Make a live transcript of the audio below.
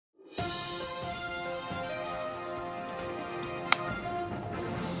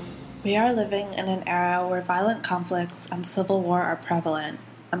We are living in an era where violent conflicts and civil war are prevalent,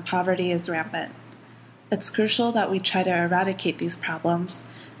 and poverty is rampant. It's crucial that we try to eradicate these problems,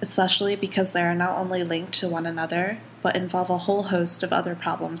 especially because they are not only linked to one another, but involve a whole host of other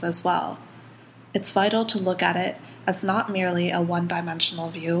problems as well. It's vital to look at it as not merely a one-dimensional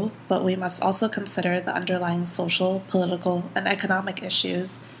view, but we must also consider the underlying social, political, and economic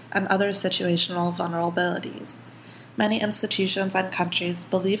issues and other situational vulnerabilities. Many institutions and countries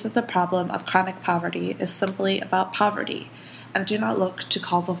believe that the problem of chronic poverty is simply about poverty and do not look to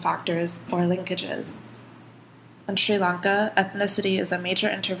causal factors or linkages. In Sri Lanka, ethnicity is a major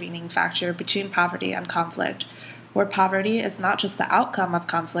intervening factor between poverty and conflict, where poverty is not just the outcome of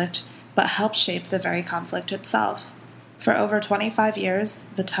conflict, but helps shape the very conflict itself. For over 25 years,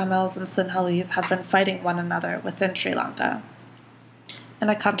 the Tamils and Sinhalese have been fighting one another within Sri Lanka. In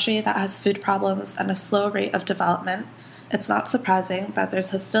a country that has food problems and a slow rate of development, it's not surprising that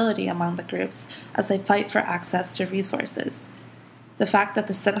there's hostility among the groups as they fight for access to resources. The fact that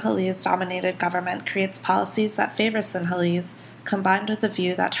the Sinhalese-dominated government creates policies that favor Sinhalese, combined with the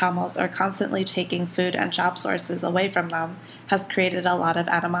view that Tamils are constantly taking food and job sources away from them, has created a lot of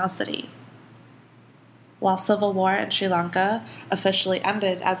animosity. While civil war in Sri Lanka officially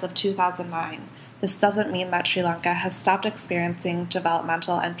ended as of 2009, this doesn't mean that Sri Lanka has stopped experiencing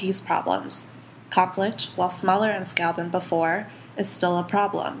developmental and peace problems. Conflict, while smaller in scale than before, is still a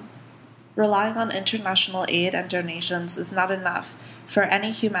problem. Relying on international aid and donations is not enough, for any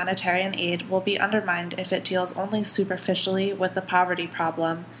humanitarian aid will be undermined if it deals only superficially with the poverty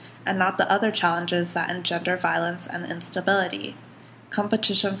problem and not the other challenges that engender violence and instability.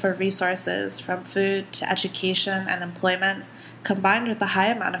 Competition for resources, from food to education and employment, combined with the high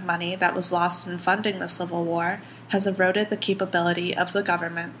amount of money that was lost in funding the Civil War, has eroded the capability of the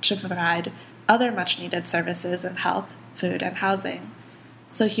government to provide other much-needed services in health, food, and housing.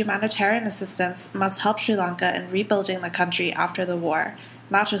 So humanitarian assistance must help Sri Lanka in rebuilding the country after the war,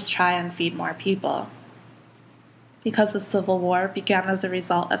 not just try and feed more people. Because the Civil War began as a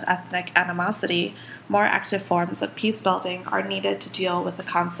result of ethnic animosity, more active forms of peace-building are needed to deal with the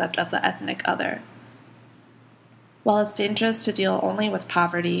concept of the ethnic other. While it's dangerous to deal only with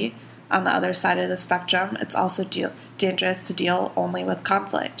poverty, on the other side of the spectrum, it's also dangerous to deal only with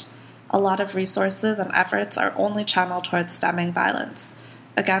conflict. A lot of resources and efforts are only channeled towards stemming violence.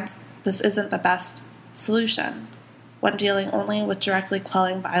 Again, this isn't the best solution. When dealing only with directly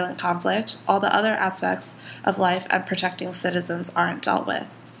quelling violent conflict, all the other aspects of life and protecting citizens aren't dealt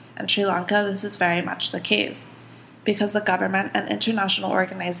with. In Sri Lanka, this is very much the case. Because the government and international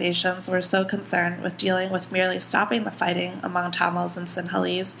organizations were so concerned with dealing with merely stopping the fighting among Tamils and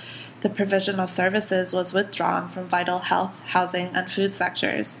Sinhalese, the provision of services was withdrawn from vital health, housing, and food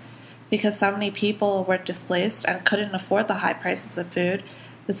sectors. Because so many people were displaced and couldn't afford the high prices of food,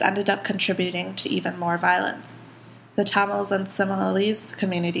 this ended up contributing to even more violence. The Tamils and Sinhalese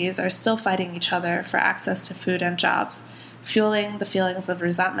communities are still fighting each other for access to food and jobs, fueling the feelings of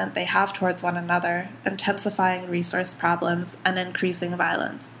resentment they have towards one another, intensifying resource problems, and increasing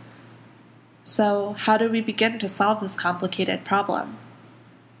violence. So, how do we begin to solve this complicated problem?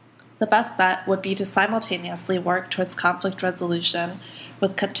 The best bet would be to simultaneously work towards conflict resolution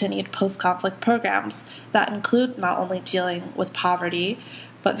with continued post-conflict programs that include not only dealing with poverty,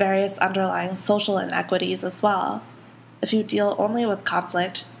 but various underlying social inequities as well. If you deal only with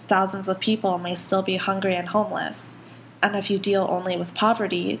conflict, thousands of people may still be hungry and homeless. And if you deal only with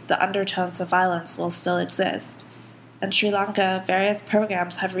poverty, the undertones of violence will still exist. In Sri Lanka, various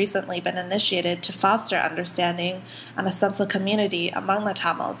programs have recently been initiated to foster understanding and a sense of community among the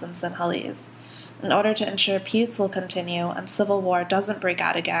Tamils and Sinhalese. In order to ensure peace will continue and civil war doesn't break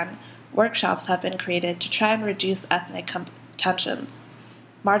out again, workshops have been created to try and reduce ethnic tensions.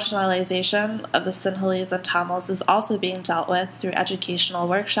 Marginalization of the Sinhalese and Tamils is also being dealt with through educational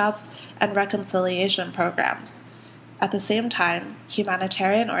workshops and reconciliation programs. At the same time,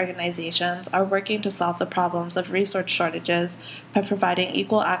 humanitarian organizations are working to solve the problems of resource shortages by providing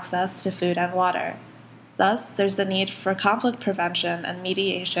equal access to food and water. Thus, there's the need for conflict prevention and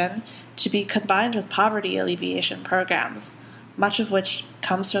mediation to be combined with poverty alleviation programs, much of which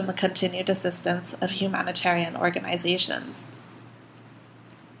comes from the continued assistance of humanitarian organizations.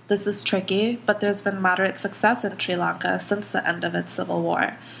 This is tricky, but there's been moderate success in Sri Lanka since the end of its civil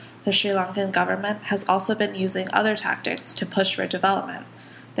war. The Sri Lankan government has also been using other tactics to push for development.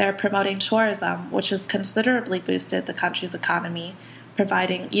 They are promoting tourism, which has considerably boosted the country's economy,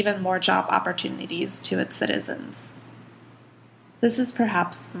 providing even more job opportunities to its citizens. This is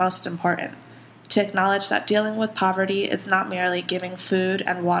perhaps most important, to acknowledge that dealing with poverty is not merely giving food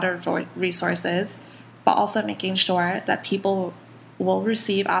and water resources, but also making sure that people will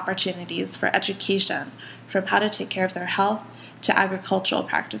receive opportunities for education, from how to take care of their health to agricultural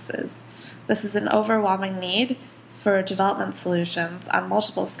practices. This is an overwhelming need for development solutions on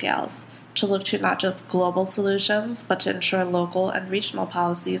multiple scales, to look to not just global solutions, but to ensure local and regional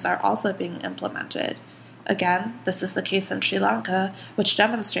policies are also being implemented. Again, this is the case in Sri Lanka, which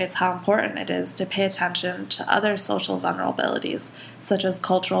demonstrates how important it is to pay attention to other social vulnerabilities, such as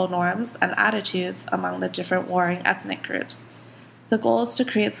cultural norms and attitudes among the different warring ethnic groups. The goal is to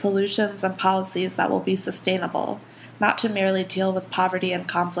create solutions and policies that will be sustainable, not to merely deal with poverty and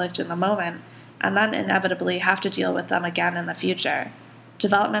conflict in the moment, and then inevitably have to deal with them again in the future.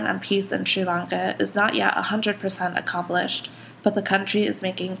 Development and peace in Sri Lanka is not yet 100% accomplished, but the country is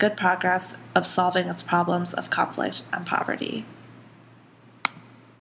making good progress of solving its problems of conflict and poverty.